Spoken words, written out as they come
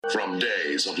From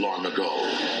days of long ago,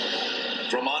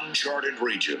 from uncharted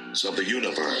regions of the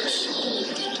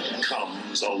universe,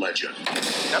 comes a legend.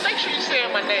 Now make sure you're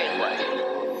saying my name right.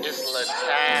 It's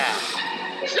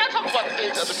LaTown. See, I talk about the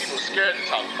things other people are scared to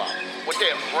talk about, what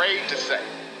they're afraid to say.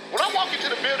 When I walk into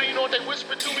the building, you know what they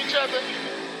whisper to each other?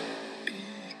 Be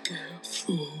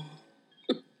careful.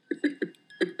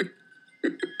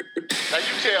 Now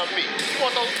you tell me, you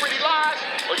want those pretty lies,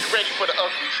 or you ready for the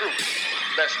ugly truth?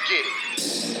 Let's get it.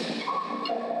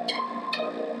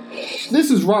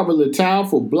 This is Robert Littal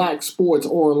for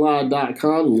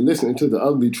BlackSportsOnline.com, and you're listening to the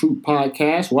Ugly Truth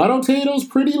Podcast, where I don't tell you those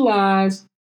pretty lies.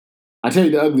 I tell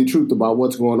you the ugly truth about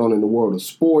what's going on in the world of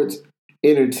sports,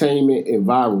 entertainment, and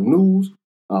viral news.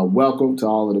 Welcome to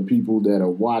all of the people that are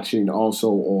watching also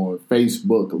on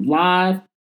Facebook Live.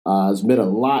 There's been a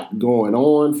lot going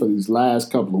on for these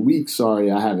last couple of weeks. Sorry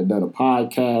I haven't done a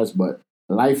podcast, but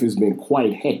life has been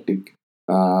quite hectic.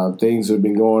 Things have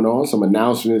been going on. Some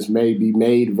announcements may be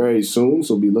made very soon,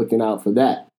 so be looking out for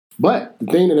that. But the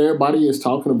thing that everybody is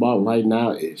talking about right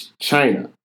now is China.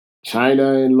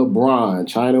 China and LeBron,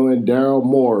 China and Daryl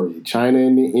Morey, China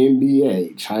and the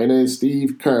NBA, China and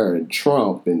Steve Kerr, and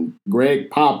Trump and Greg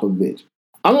Popovich.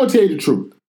 I'm going to tell you the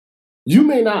truth. You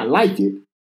may not like it,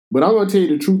 but I'm going to tell you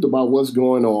the truth about what's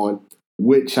going on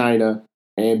with China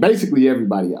and basically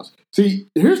everybody else. See,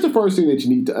 here's the first thing that you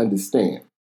need to understand.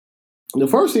 The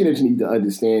first thing that you need to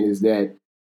understand is that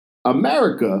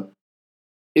America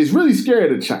is really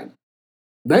scared of China.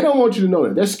 They don't want you to know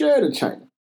that. They're scared of China.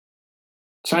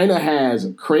 China has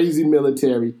a crazy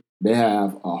military. They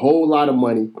have a whole lot of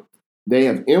money. They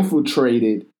have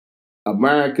infiltrated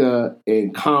America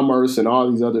in commerce and all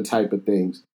these other type of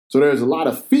things. So there's a lot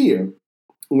of fear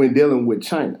when dealing with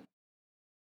China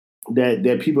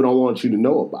that people don't want you to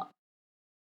know about.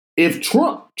 If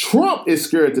Trump is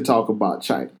scared to talk about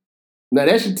China, now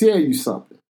that should tell you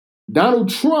something. Donald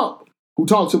Trump, who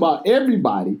talks about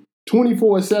everybody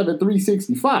 24/7,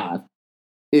 365,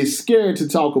 is scared to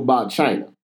talk about China.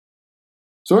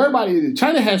 So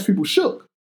China has people shook.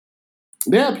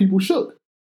 They have people shook.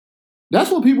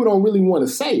 That's what people don't really want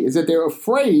to say, is that they're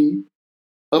afraid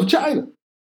of China.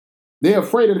 They're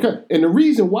afraid of the country. And the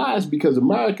reason why is because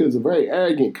America is a very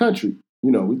arrogant country.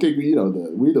 You know, we think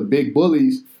we're the big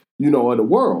bullies, of the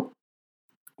world.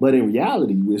 But in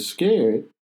reality, we're scared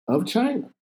of China.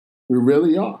 We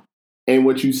really are. And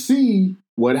what you see,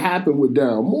 what happened with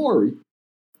Daryl Morey,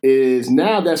 is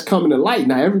now that's coming to light.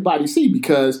 Now everybody see,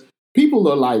 because people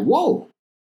are like, whoa,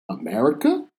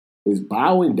 America is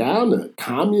bowing down to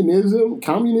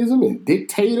communism and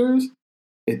dictators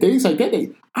and things like that.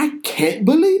 I can't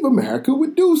believe America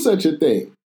would do such a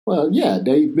thing. Well, yeah,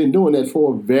 they've been doing that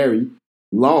for a very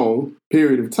long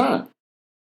period of time.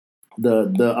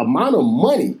 The amount of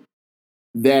money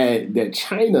that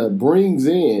China brings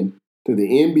in to the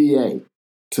NBA,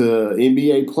 to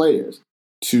NBA players,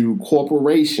 to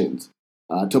corporations,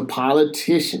 to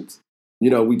politicians.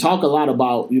 We talk a lot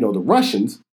about, the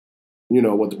Russians,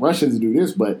 what the Russians do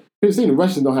this, but here's the thing, the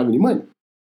Russians don't have any money.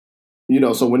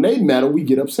 So when they meddle, we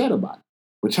get upset about it.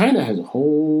 But China has a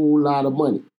whole lot of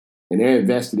money, and they're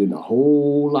invested in a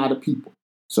whole lot of people.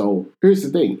 So here's the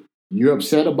thing, you're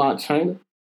upset about China,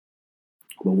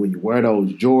 but when you wear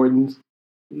those Jordans,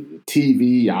 your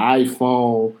TV, your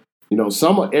iPhone,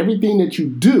 everything that you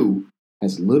do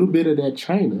has a little bit of that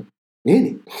China in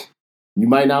it. You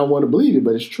might not want to believe it,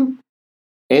 but it's true.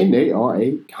 And they are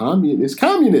a communist. It's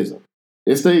communism.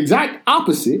 It's the exact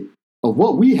opposite of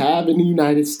what we have in the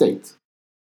United States.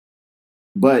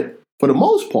 But for the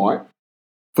most part,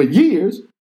 for years,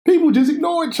 people just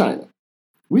ignored China.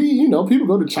 People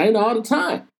go to China all the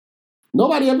time.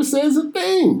 Nobody ever says a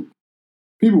thing.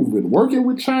 People have been working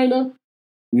with China.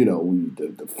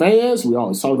 The fans, we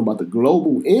always talk about the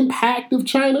global impact of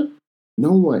China.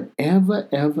 No one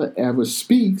ever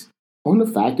speaks on the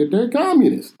fact that they're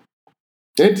communists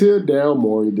until Daryl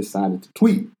Morey decided to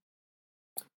tweet.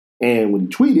 And when he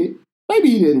tweeted, maybe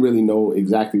he didn't really know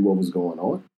exactly what was going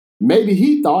on. Maybe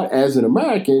he thought, as an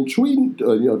American,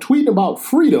 tweeting about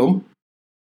freedom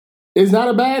is not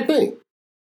a bad thing.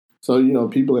 So,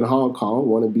 people in Hong Kong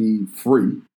want to be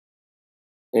free.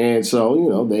 And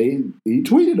so, he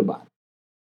tweeted about it.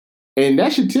 And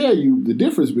that should tell you the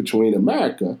difference between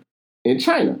America and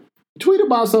China. Tweet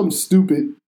about something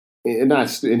stupid, and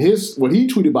what he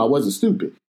tweeted about wasn't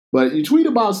stupid. But you tweet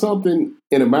about something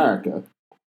in America,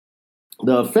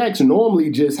 the effects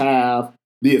normally just have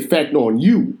the effect on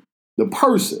you, the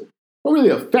person. Don't really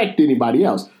affect anybody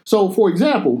else. So, for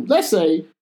example, let's say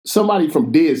somebody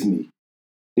from Disney,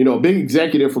 a big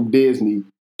executive from Disney,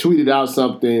 tweeted out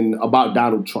something about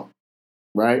Donald Trump,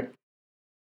 right?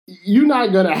 you're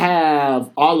not going to have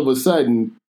all of a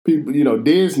sudden people,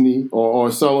 Disney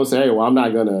or someone say, hey, well, I'm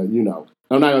not going to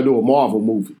do a Marvel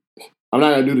movie. I'm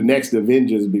not going to do the next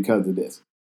Avengers because of this.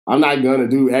 I'm not going to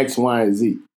do X, Y, and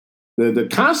Z. The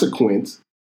consequence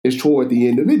is toward the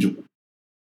individual.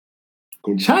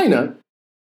 In China,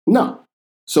 no.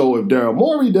 So if Daryl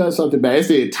Morey does something bad, it's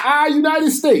the entire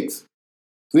United States,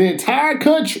 the entire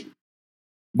country,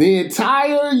 the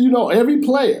entire, every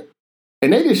player.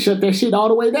 And they just shut that shit all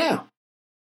the way down.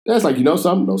 That's like,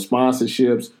 something, no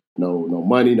sponsorships, no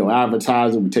money, no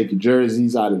advertising. We take your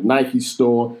jerseys out of the Nike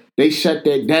store. They shut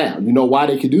that down. You know why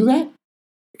they could do that?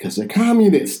 Because they're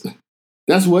communists.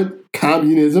 That's what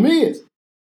communism is.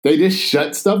 They just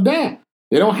shut stuff down.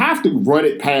 They don't have to run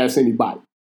it past anybody.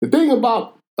 The thing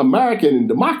about American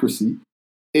democracy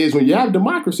is when you have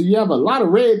democracy, you have a lot of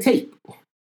red tape.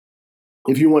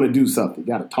 If you want to do something, you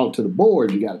got to talk to the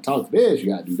board, you got to talk to this, you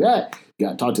got to do that, you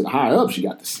got to talk to the higher ups, you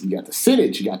got the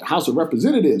Senate, you got the House of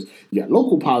Representatives, you got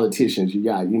local politicians, you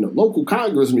got local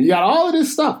congressmen, you got all of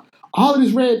this stuff, all of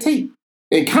this red tape.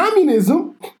 In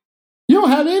communism, you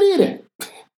don't have any of that.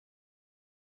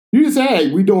 You just say,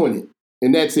 hey, we're doing it,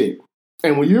 and that's it.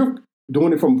 And when you're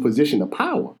doing it from a position of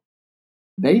power,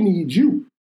 they need you.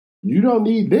 You don't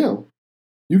need them.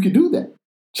 You can do that.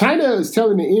 China is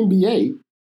telling the NBA,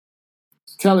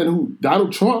 telling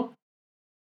Donald Trump,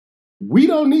 we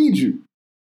don't need you.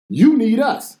 You need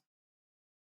us.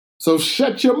 So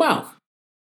shut your mouth.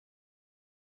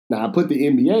 Now, I put the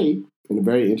NBA in a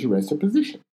very interesting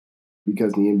position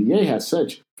because the NBA has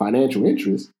such financial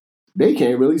interests, they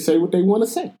can't really say what they want to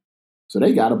say. So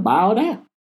they got to bow down.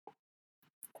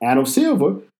 Adam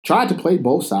Silver tried to play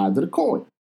both sides of the coin.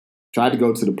 Tried to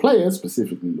go to the players,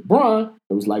 specifically LeBron.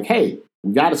 It was like, hey,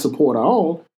 we got to support our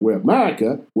own. We're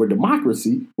America. We're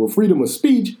democracy. We're freedom of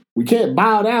speech. We can't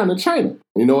bow down to China.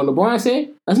 You know what LeBron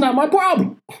said? That's not my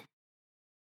problem.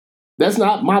 That's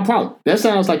not my problem. That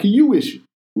sounds like a you issue,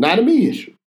 not a me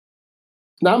issue.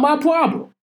 It's not my problem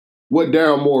what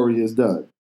Daryl Morey has done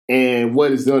and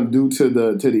what it's going to do to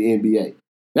the NBA.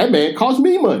 That man cost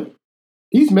me money.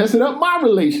 He's messing up my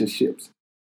relationships.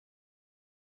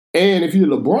 And if you're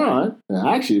LeBron, and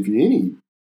actually if you're any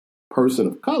person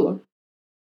of color,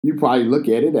 you probably look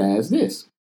at it as this.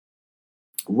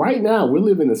 Right now, we're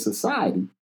living in a society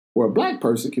where a black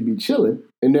person can be chilling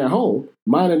in their home,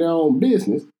 minding their own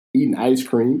business, eating ice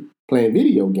cream, playing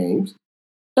video games,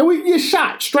 and we get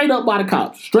shot straight up by the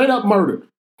cops, straight up murdered.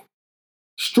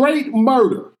 Straight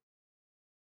murder.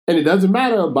 And it doesn't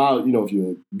matter about, if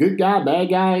you're a good guy, bad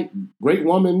guy, great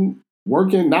woman,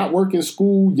 working, not working,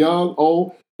 school, young,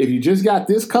 old. If you just got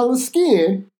this color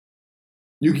skin,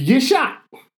 you can get shot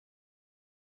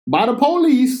by the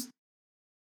police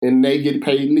and they get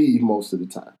paid leave most of the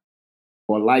time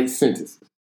or light sentences.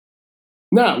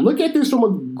 Now, look at this from a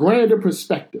grander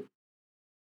perspective.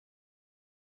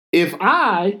 If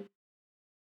I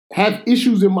have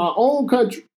issues in my own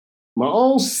country, my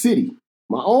own city,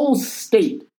 my own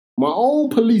state, my own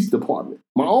police department,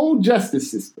 my own justice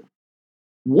system,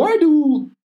 where do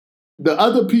the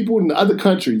other people in the other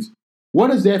countries, what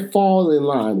does that fall in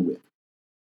line with?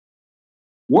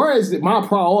 Where is it my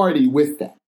priority with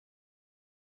that?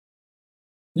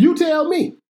 You tell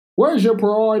me, where's your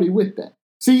priority with that?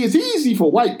 See, it's easy for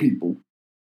white people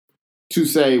to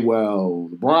say, well,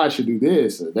 LeBron should do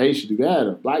this, or they should do that,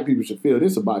 or black people should feel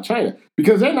this about China,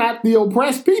 because they're not the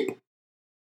oppressed people.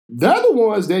 They're the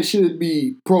ones that should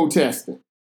be protesting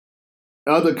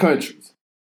other countries.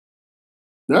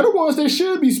 They're the ones that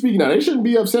should be speaking out. They shouldn't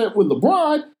be upset with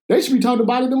LeBron. They should be talking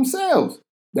about it themselves.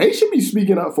 They should be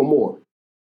speaking up for more.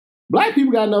 Black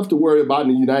people got enough to worry about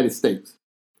in the United States.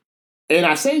 And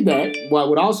I say that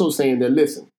while also saying that,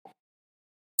 listen,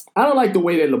 I don't like the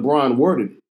way that LeBron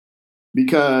worded it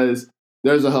because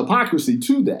there's a hypocrisy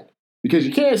to that. Because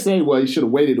you can't say, well, you should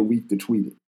have waited a week to tweet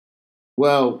it.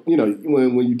 Well,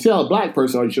 when you tell a black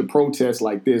person, oh, you should protest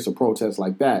like this or protest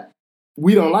like that,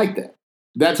 we don't like that.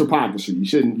 That's hypocrisy. You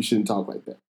shouldn't talk like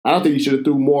that. I don't think you should have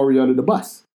threw Morey under the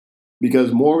bus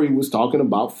because Morey was talking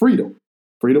about freedom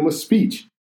of speech.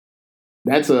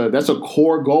 That's a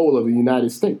core goal of the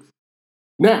United States.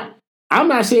 Now, I'm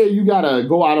not saying you got to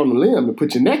go out on a limb and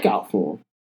put your neck out for him.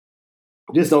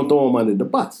 Just don't throw him under the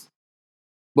bus.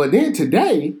 But then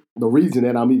today, the reason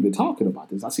that I'm even talking about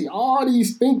this, I see all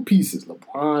these think pieces.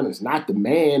 LeBron is not the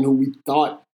man who we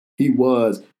thought he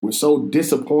was. We're so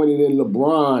disappointed in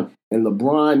LeBron and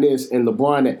LeBron this and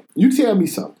LeBron that. You tell me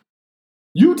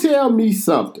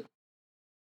something.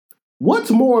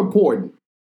 What's more important?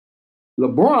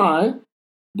 LeBron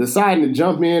deciding to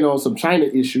jump in on some China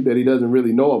issue that he doesn't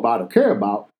really know about or care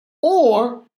about,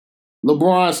 or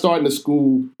LeBron starting a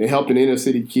school and helping inner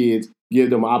city kids, give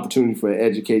them an opportunity for an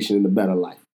education and a better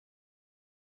life.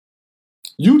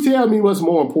 You tell me what's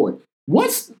more important.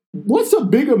 What's a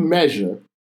bigger measure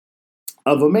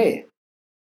of a man?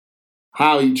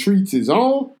 How he treats his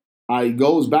own, how he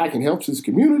goes back and helps his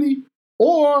community,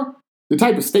 or the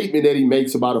type of statement that he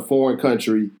makes about a foreign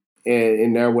country and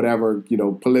in their whatever,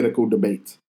 political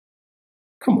debates.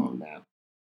 Come on now.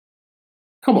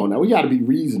 We got to be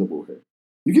reasonable here.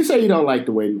 You can say you don't like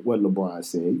the way what LeBron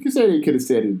said. You can say he could have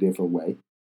said it a different way.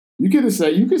 You could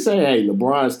say, hey,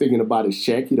 LeBron's thinking about his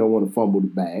check. He don't want to fumble the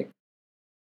bag.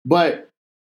 But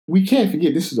we can't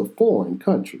forget this is a foreign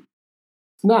country.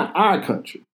 It's not our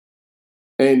country.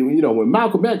 And, when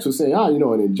Malcolm X was saying,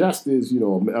 an injustice,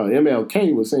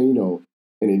 MLK was saying,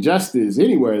 an injustice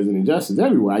anywhere is an injustice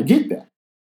everywhere. I get that.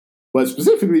 But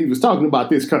specifically, he was talking about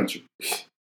this country.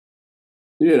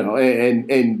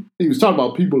 And he was talking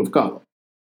about people of color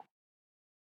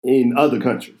in other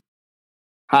countries.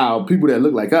 How people that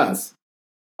look like us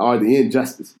are the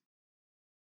injustice.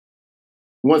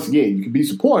 Once again, you can be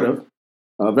supportive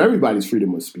of everybody's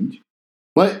freedom of speech,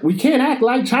 but we can't act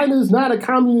like China is not a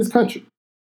communist country.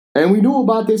 And we knew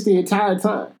about this the entire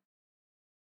time.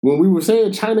 When we were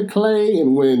saying China Clay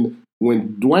and when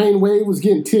Dwayne Wade was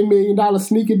getting $10 million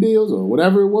sneaker deals or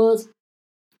whatever it was,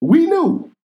 we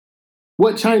knew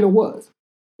what China was.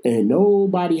 And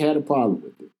nobody had a problem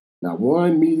with it. Not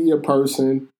one media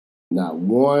person, not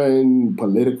one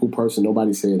political person,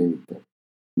 nobody said anything.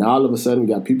 Now all of a sudden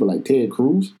we got people like Ted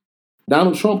Cruz.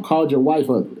 Donald Trump called your wife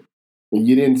ugly, and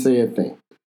you didn't say a thing.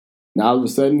 Now all of a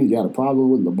sudden you got a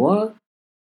problem with LeBron?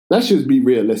 Let's just be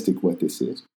realistic what this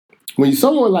is. When you're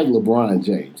someone like LeBron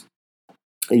James,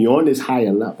 and you're on this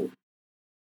higher level,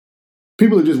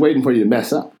 people are just waiting for you to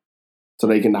mess up so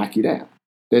they can knock you down.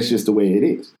 That's just the way it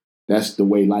is. That's the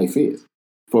way life is.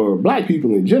 For black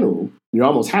people in general, you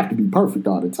almost have to be perfect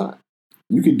all the time.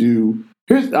 You could do,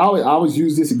 I always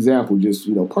use this example, just,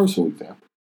 personal example.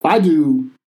 If I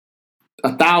do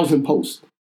 1,000 posts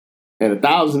and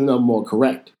 1,000 of them are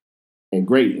correct and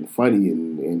great and funny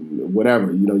and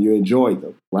whatever, you enjoy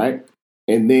them, right?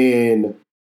 And then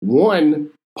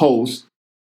one post,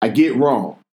 I get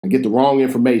wrong. I get the wrong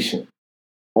information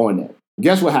on that.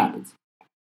 Guess what happens?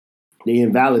 They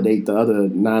invalidate the other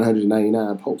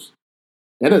 999 posts.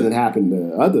 That doesn't happen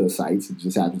to other sites. It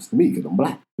just happens to me because I'm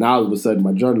black. Now all of a sudden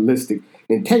my journalistic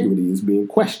integrity is being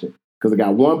questioned because I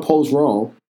got one post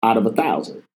wrong out of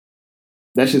 1,000.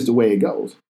 That's just the way it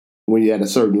goes when you're at a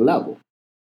certain level.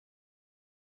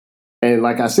 And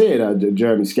like I said,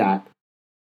 Jeremy Scott,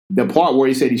 the part where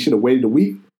he said he should have waited a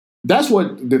week, that's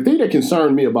what the thing that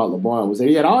concerned me about LeBron was that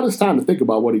he had all this time to think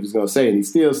about what he was going to say, and he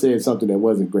still said something that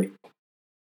wasn't great.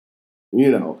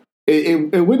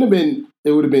 It wouldn't have been,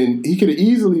 it would have been, he could have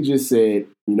easily just said,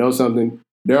 something,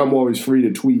 Daryl Morey's free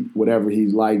to tweet whatever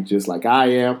he's like, just like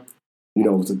I am.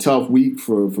 It's a tough week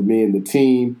for me and the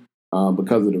team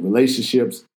because of the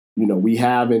relationships, we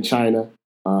have in China.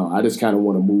 I just kind of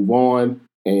want to move on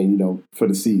and, for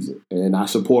the season. And I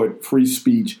support free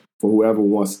speech for whoever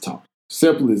wants to talk.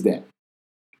 Simple as that.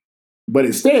 But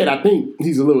instead, I think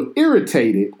he's a little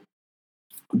irritated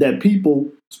that people,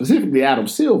 specifically Adam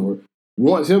Silver,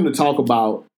 wants him to talk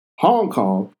about Hong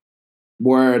Kong,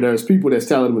 where there's people that's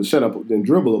telling him to shut up and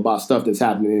dribble about stuff that's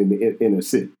happening in the inner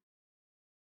city.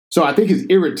 So I think his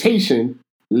irritation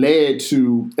led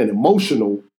to an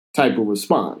emotional type of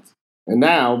response. And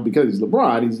now, because he's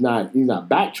LeBron, he's not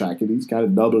backtracking. He's kind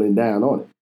of doubling down on it.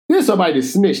 There's somebody that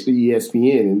snitched to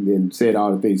ESPN and said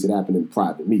all the things that happened in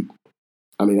private meeting.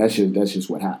 I mean, that's just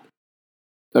what happened.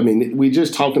 I mean, we're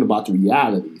just talking about the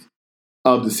realities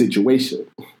of the situation.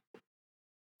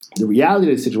 The reality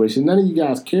of the situation, none of you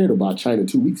guys cared about China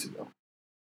 2 weeks ago.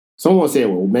 Someone said,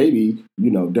 well, maybe,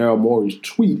 Daryl Morey's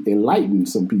tweet enlightened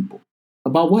some people.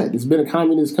 About what? It's been a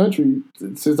communist country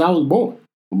since I was born,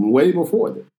 way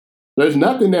before that. There's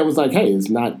nothing that was like, hey,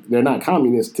 they're not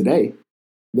communists today.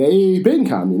 They've been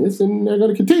communists and they're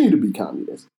going to continue to be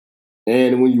communists.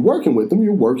 And when you're working with them,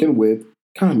 you're working with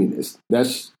communists.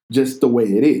 That's just the way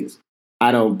it is.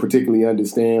 I don't particularly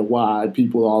understand why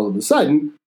people all of a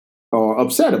sudden are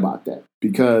upset about that,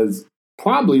 because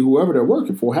probably whoever they're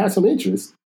working for has some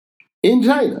interest in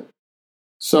China.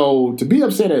 So to be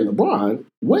upset at LeBron,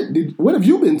 what have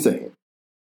you been saying?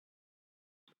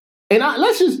 And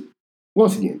let's just,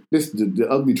 once again, this is the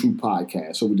Ugly Truth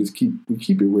podcast, so we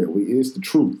keep it real. It's the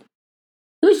truth.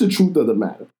 Here's the truth of the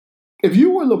matter. If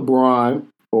you were LeBron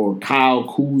or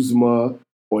Kyle Kuzma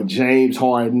or James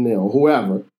Harden or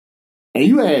whoever, and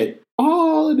you had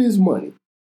all of this money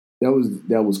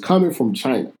that was coming from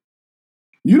China,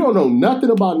 you don't know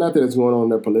nothing about nothing that's going on in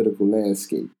their political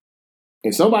landscape.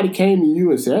 and somebody came to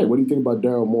you and said, hey, what do you think about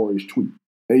Daryl Morey's tweet?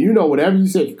 And you know whatever you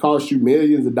said could cost you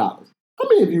millions of dollars. How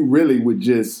many of you really would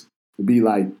just be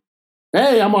like,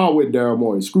 hey, I'm on with Daryl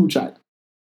Morey, screw China.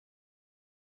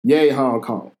 Yay, Hong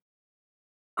Kong.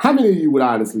 How many of you would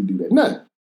honestly do that?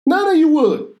 None of you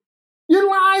would. You're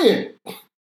lying.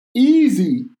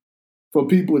 Easy for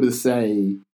people to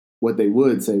say what they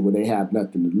would say when they have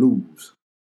nothing to lose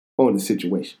on the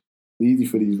situation. Easy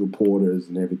for these reporters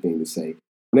and everything to say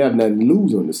when they have nothing to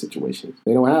lose on the situation.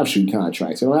 They don't have shoe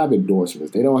contracts. They don't have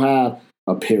endorsements. They don't have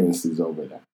appearances over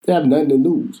there. They have nothing to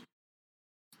lose.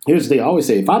 Here's the thing. I always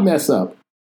say, if I mess up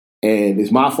and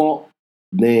it's my fault,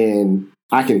 then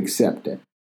I can accept that.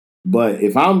 But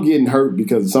if I'm getting hurt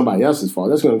because of somebody else's fault,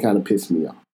 that's going to kind of piss me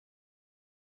off,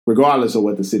 regardless of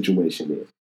what the situation is.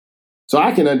 So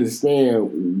I can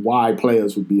understand why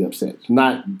players would be upset.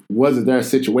 Wasn't their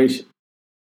situation.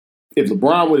 If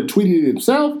LeBron would have tweeted it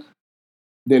himself,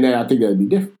 then I think that would be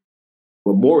different.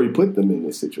 But Morey put them in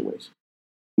this situation.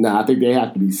 Now, I think they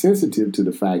have to be sensitive to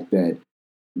the fact that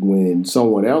when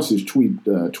someone else is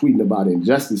tweeting about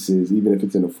injustices, even if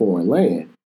it's in a foreign land,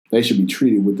 they should be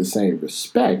treated with the same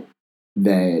respect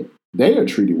that they are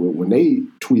treated with when they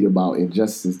tweet about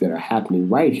injustices that are happening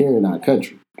right here in our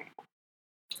country.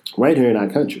 Right here in our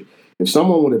country. If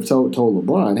someone would have told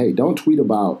LeBron, hey, don't tweet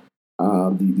about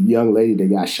the young lady that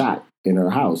got shot in her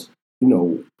house,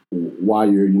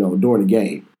 while you're, during the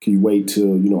game. Can you wait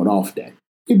till, an off day?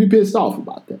 He'd be pissed off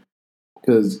about that.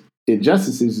 Because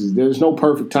injustices, there's no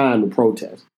perfect time to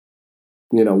protest.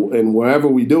 And wherever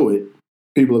we do it,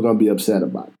 people are going to be upset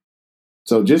about it.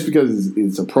 So just because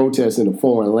it's a protest in a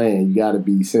foreign land, you got to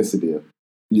be sensitive,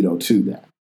 to that.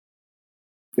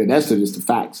 And that's just the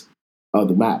facts of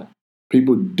the matter.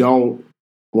 People don't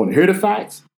want to hear the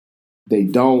facts. They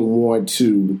don't want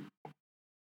to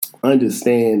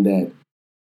understand that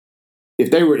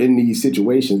if they were in these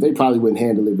situations, they probably wouldn't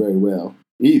handle it very well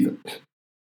either.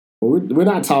 We're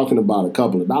not talking about a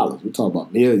couple of dollars. We're talking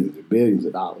about millions and billions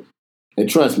of dollars. And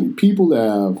trust me, people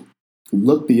have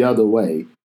looked the other way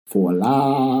for a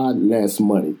lot less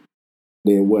money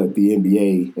than what the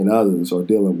NBA and others are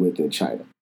dealing with in China.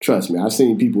 Trust me, I've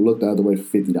seen people look the other way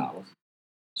for $50.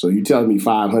 So you telling me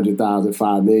 $500,000,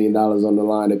 $5 million on the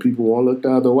line that people won't look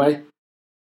the other way?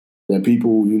 That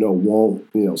people,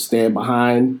 won't, stand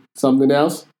behind something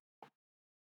else?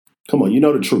 Come on, you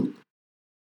know the truth.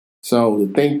 So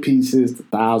the think pieces, the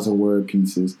 1,000-word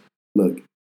pieces, look,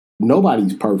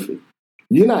 nobody's perfect.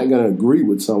 You're not going to agree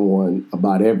with someone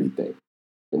about everything.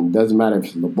 And it doesn't matter if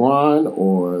it's LeBron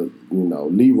or,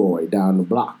 Leroy down the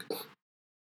block.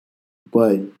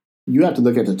 But you have to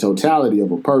look at the totality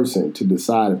of a person to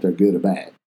decide if they're good or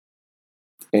bad.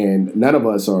 And none of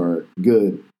us are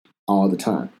good all the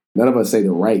time. None of us say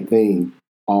the right thing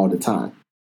all the time.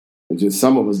 It's just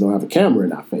some of us don't have a camera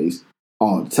in our face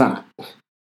all the time.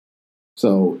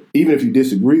 So even if you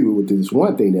disagree with this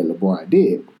one thing that LeBron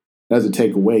did, doesn't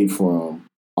take away from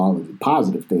all of the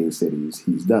positive things that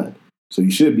he's done. So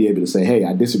you should be able to say, hey,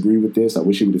 I disagree with this. I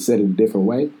wish he would have said it a different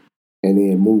way, and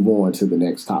then move on to the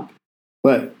next topic.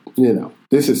 But,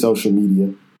 this is social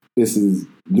media. This is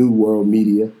new world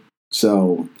media.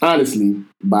 So honestly,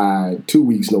 by 2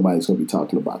 weeks, nobody's going to be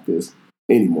talking about this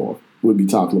anymore. We'll be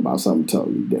talking about something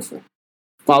totally different.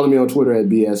 Follow me on Twitter at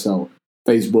BSO.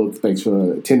 Facebook, thanks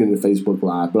for attending the Facebook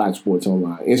Live, Black Sports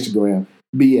Online, Instagram,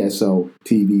 BSO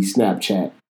TV,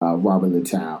 Snapchat, Robert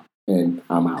Littal, and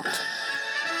I'm out.